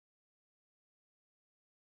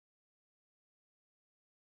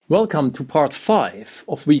Welcome to part 5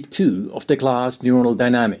 of week 2 of the class Neuronal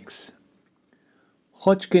Dynamics.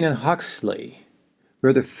 Hodgkin and Huxley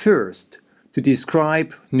were the first to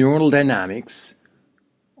describe neuronal dynamics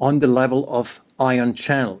on the level of ion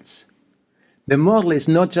channels. The model is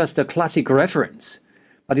not just a classic reference,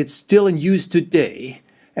 but it's still in use today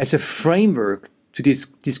as a framework to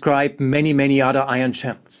describe many other ion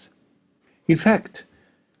channels. In fact,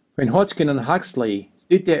 when Hodgkin and Huxley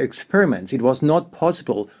did their experiments, it was not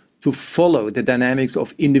possible to follow the dynamics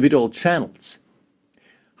of individual channels.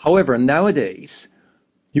 However, nowadays,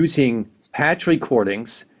 using patch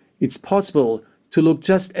recordings, it's possible to look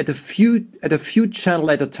just at a few channels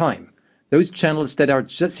at a time, those channels that are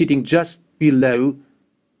just sitting just below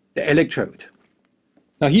the electrode.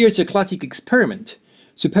 Now here's a classic experiment.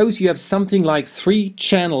 Suppose you have something like 3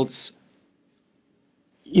 channels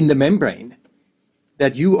in the membrane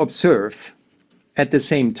that you observe at the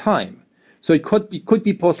same time. So it could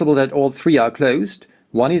be possible that all 3 are closed,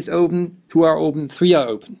 1 is open, 2 are open, 3 are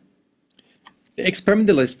open. The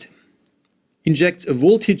experimentalist injects a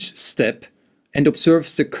voltage step and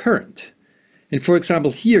observes the current. And for example,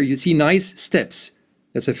 here you see nice steps.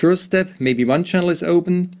 That's the first step, maybe 1 channel is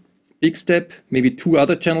open, big step, maybe 2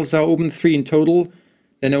 other channels are open, 3 in total,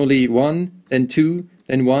 then only 1, then 2,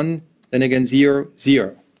 then 1, then again 0,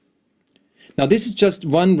 0. Now this is just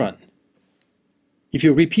one run. If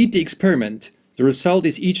you repeat the experiment, the result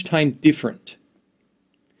is each time different.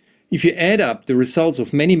 If you add up the results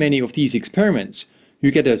of many of these experiments, you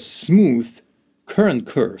get a smooth current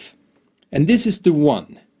curve. And this is the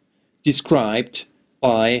one described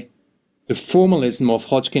by the formalism of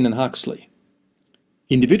Hodgkin and Huxley.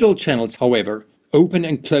 Individual channels, however, open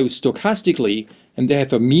and close stochastically, and they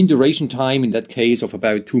have a mean duration time, in that case, of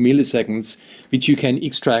about 2 milliseconds, which you can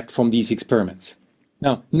extract from these experiments.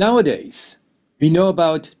 Now, nowadays, we know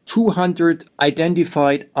about 200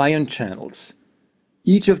 identified ion channels.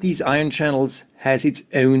 Each of these ion channels has its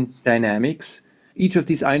own dynamics. Each of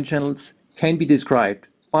these ion channels can be described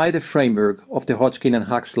by the framework of the Hodgkin and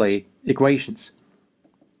Huxley equations.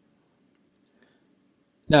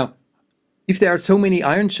 Now, if there are so many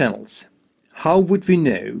ion channels, how would we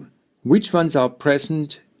know which ones are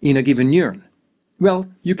present in a given neuron? Well,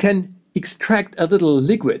 you can extract a little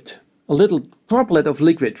liquid, a little droplet of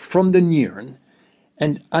liquid from the neuron,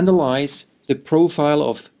 and analyze the profile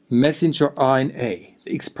of messenger RNA,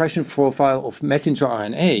 the expression profile of messenger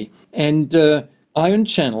RNA. And ion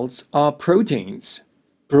channels are proteins.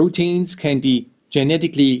 Proteins can be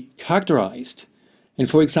genetically characterized. And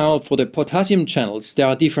for example, for the potassium channels, there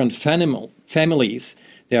are different families.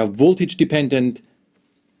 There are voltage-dependent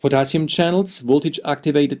potassium channels,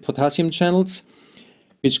 voltage-activated potassium channels,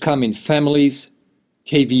 which come in families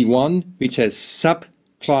Kv1, which has subclasses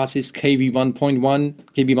Kv1.1,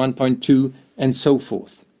 Kv1.2, and so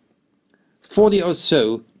forth. 40 or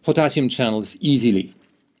so potassium channels easily.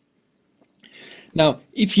 Now,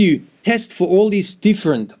 if you test for all these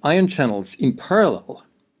different ion channels in parallel,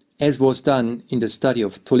 as was done in the study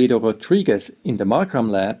of Toledo-Rodriguez in the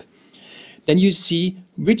Markram lab, then you see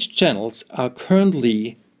which channels are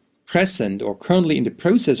currently present or currently in the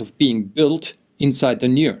process of being built inside the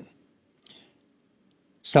neuron.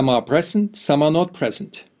 Some are present, some are not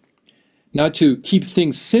present. Now, to keep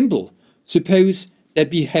things simple, suppose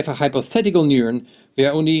that we have a hypothetical neuron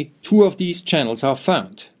where only 2 of these channels are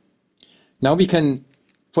found. Now we can,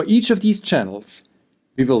 for each of these channels,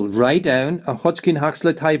 we will write down a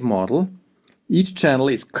Hodgkin-Huxley type model. Each channel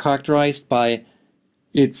is characterized by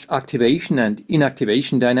its activation and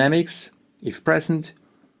inactivation dynamics, if present.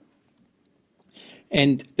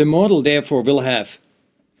 And the model therefore will have,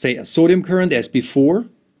 say, a sodium current as before,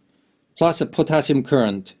 plus a potassium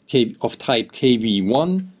current of type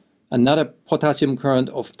Kv1, another potassium current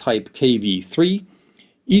of type Kv3.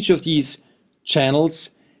 Each of these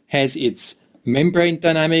channels has its membrane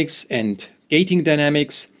dynamics and gating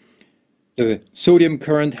dynamics. The sodium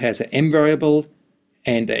current has an M variable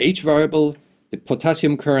and a H variable. The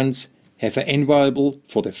potassium currents have an N variable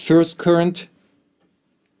for the first current.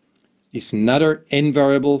 Is another N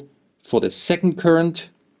variable for the second current.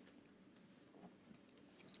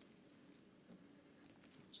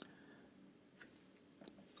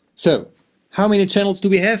 So, how many channels do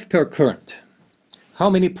we have per current?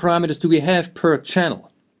 How many parameters do we have per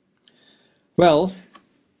channel? Well,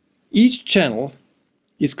 each channel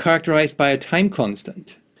is characterized by a time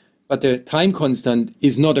constant, but the time constant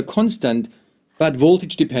is not a constant, but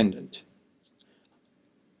voltage dependent.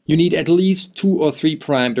 You need at least 2 or 3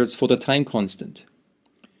 parameters for the time constant.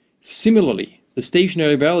 Similarly, the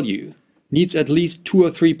stationary value needs at least 2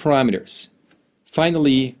 or 3 parameters.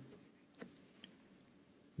 Finally,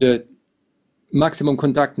 the maximum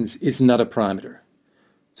conductance is another parameter.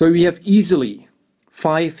 So we have easily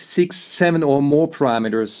 5, 6, 7 or more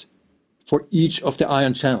parameters for each of the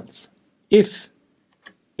ion channels. If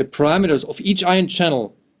the parameters of each ion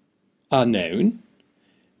channel are known,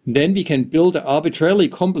 then we can build an arbitrarily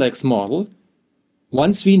complex model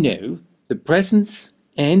once we know the presence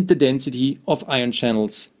and the density of ion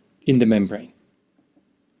channels in the membrane.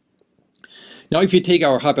 Now, if we take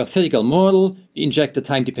our hypothetical model, we inject a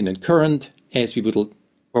time-dependent current, as we would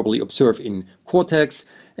probably observe in cortex.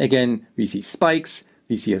 Again, we see spikes,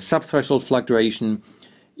 we see a subthreshold fluctuation.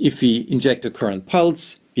 If we inject a current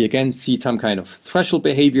pulse, we again see some kind of threshold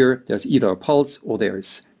behavior. There's either a pulse or there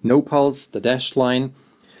is no pulse, the dashed line.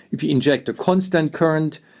 If we inject a constant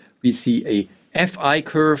current, we see a Fi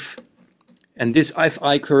curve, and this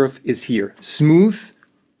Fi curve is here smooth.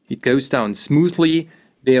 It goes down smoothly,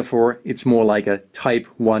 therefore it's more like a type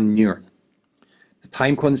 1 neuron. The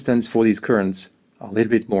time constants for these currents are a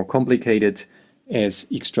little bit more complicated as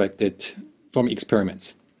extracted from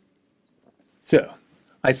experiments. So,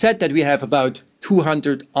 I said that we have about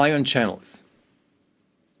 200 ion channels.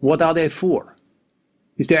 What are they for?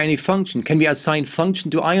 Is there any function? Can we assign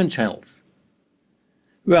function to ion channels?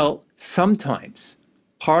 Well, sometimes,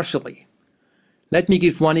 partially. Let me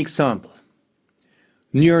give one example.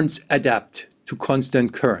 Neurons adapt to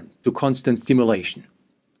constant current, to constant stimulation.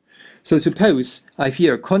 So suppose I have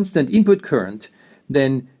here a constant input current,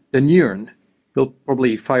 then the neuron will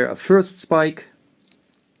probably fire a first spike,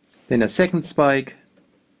 then a second spike,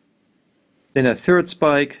 then a third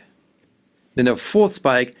spike, then a fourth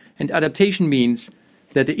spike, and adaptation means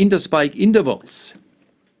that the interspike intervals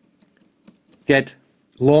get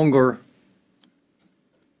longer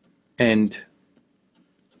and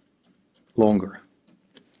longer.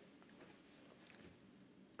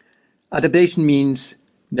 Adaptation means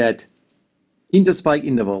that interspike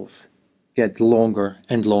intervals get longer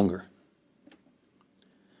and longer.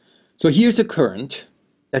 So here's a current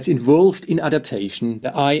that's involved in adaptation,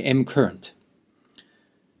 the IM current.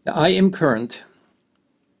 The IM current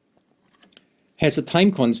has a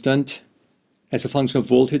time constant as a function of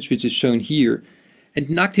voltage, which is shown here, and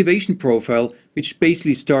an activation profile which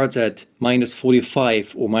basically starts at minus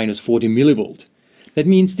 45 or minus 40 millivolt. That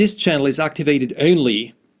means this channel is activated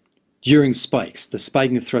only during spikes. The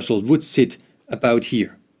spiking threshold would sit about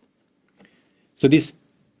here. So this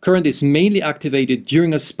current is mainly activated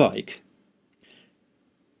during a spike.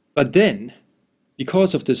 But then,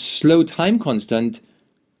 because of the slow time constant,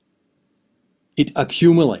 it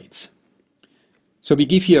accumulates. So we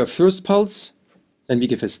give here a first pulse, then we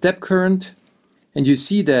give a step current, and you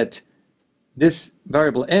see that this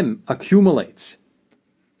variable m accumulates.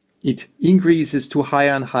 It increases to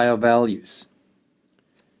higher and higher values.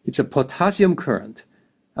 It's a potassium current.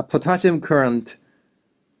 A potassium current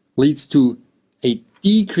leads to a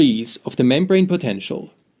decrease of the membrane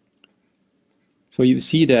potential. So you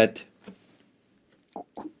see that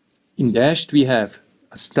in dashed we have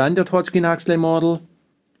a standard Hodgkin-Huxley model.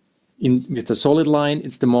 With the solid line,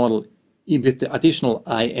 it's the model with the additional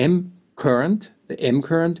IM current, the M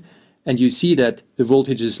current, and you see that the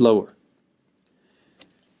voltage is lower.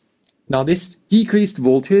 Now this decreased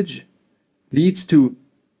voltage leads to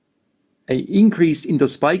an increased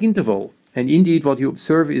interspike interval, and indeed what you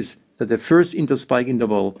observe is that the first interspike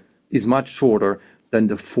interval is much shorter than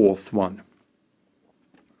the fourth one.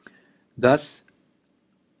 Thus,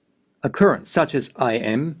 a current such as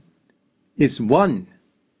IM is one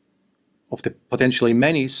of the potentially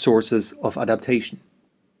many sources of adaptation.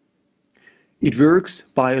 It works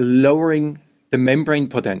by lowering the membrane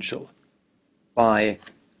potential, by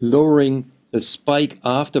lowering the spike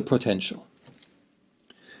after potential.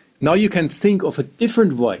 Now you can think of a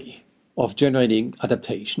different way of generating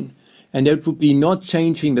adaptation, and that would be not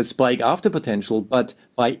changing the spike after potential, but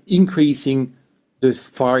by increasing the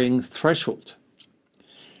firing threshold.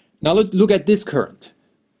 Now look at this current,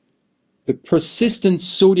 the persistent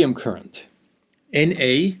sodium current,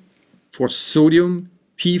 Na for sodium,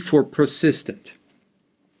 P for persistent.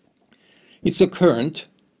 It's a current,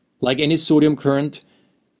 like any sodium current,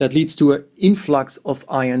 that leads to an influx of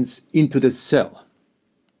ions into the cell.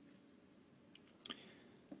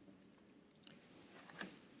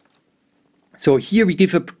 So here we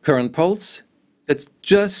give a current pulse that's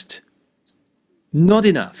just not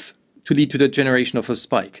enough to lead to the generation of a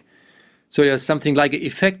spike. So there's something like an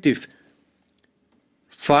effective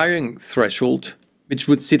firing threshold which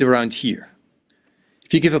would sit around here.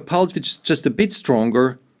 If you give a pulse which is just a bit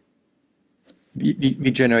stronger,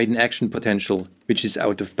 we generate an action potential which is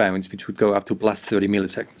out of bounds, which would go up to plus 30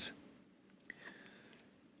 milliseconds.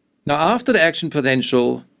 Now after the action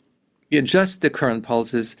potential, we adjust the current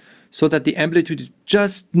pulses so that the amplitude is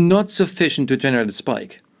just not sufficient to generate a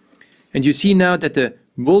spike. And you see now that the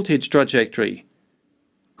voltage trajectory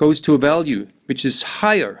goes to a value which is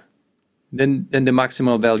higher than the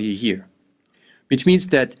maximal value here, which means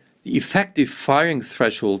that the effective firing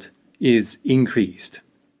threshold is increased.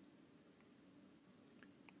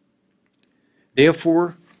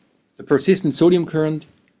 Therefore, the persistent sodium current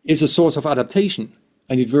is a source of adaptation,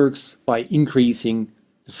 and it works by increasing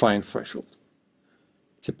the firing threshold.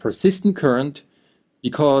 It's a persistent current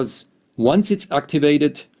because once it's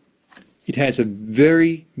activated, it has a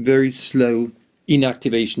very, very slow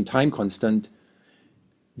inactivation time constant.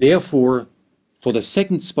 Therefore, for the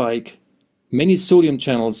second spike, many sodium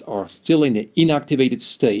channels are still in the inactivated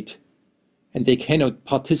state, and they cannot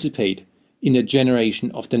participate in the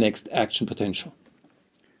generation of the next action potential.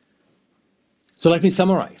 So let me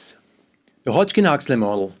summarize. The Hodgkin-Huxley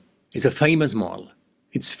model is a famous model.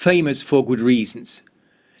 It's famous for good reasons.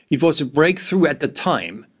 It was a breakthrough at the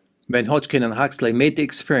time when Hodgkin and Huxley made the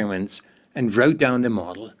experiments and wrote down the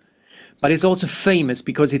model. But it's also famous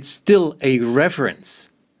because it's still a reference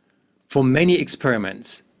for many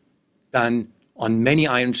experiments done on many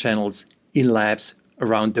ion channels in labs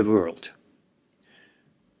around the world.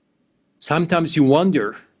 Sometimes you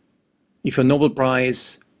wonder if a Nobel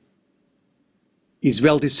Prize is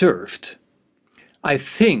well deserved. I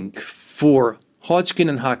think for Hodgkin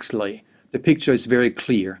and Huxley, the picture is very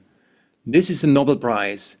clear. This is a Nobel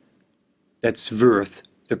Prize that's worth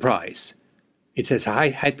the prize. It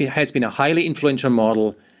has been a highly influential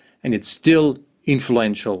model, and it's still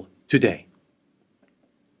influential today.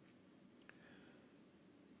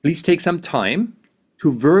 Please take some time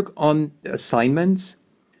to work on the assignments.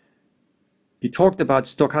 We talked about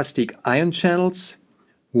stochastic ion channels.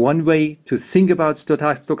 One way to think about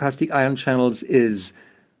stochastic ion channels is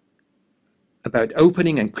about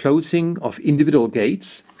opening and closing of individual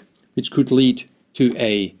gates, which could lead to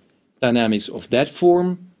a dynamics of that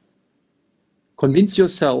form. Convince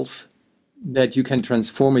yourself that you can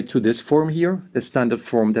transform it to this form here, the standard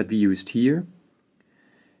form that we used here.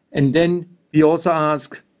 And then we also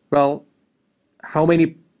ask, well, how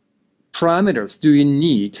many parameters do you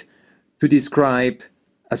need to describe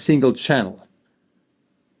a single channel?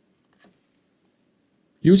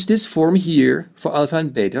 Use this form here for alpha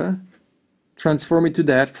and beta, transform it to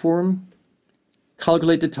that form,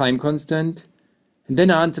 calculate the time constant, and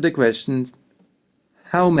then answer the question,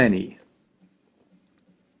 how many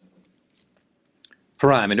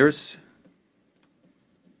parameters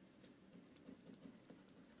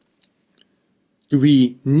do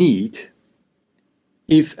we need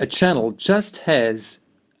if a channel just has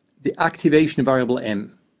the activation variable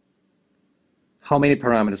m? How many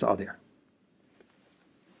parameters are there?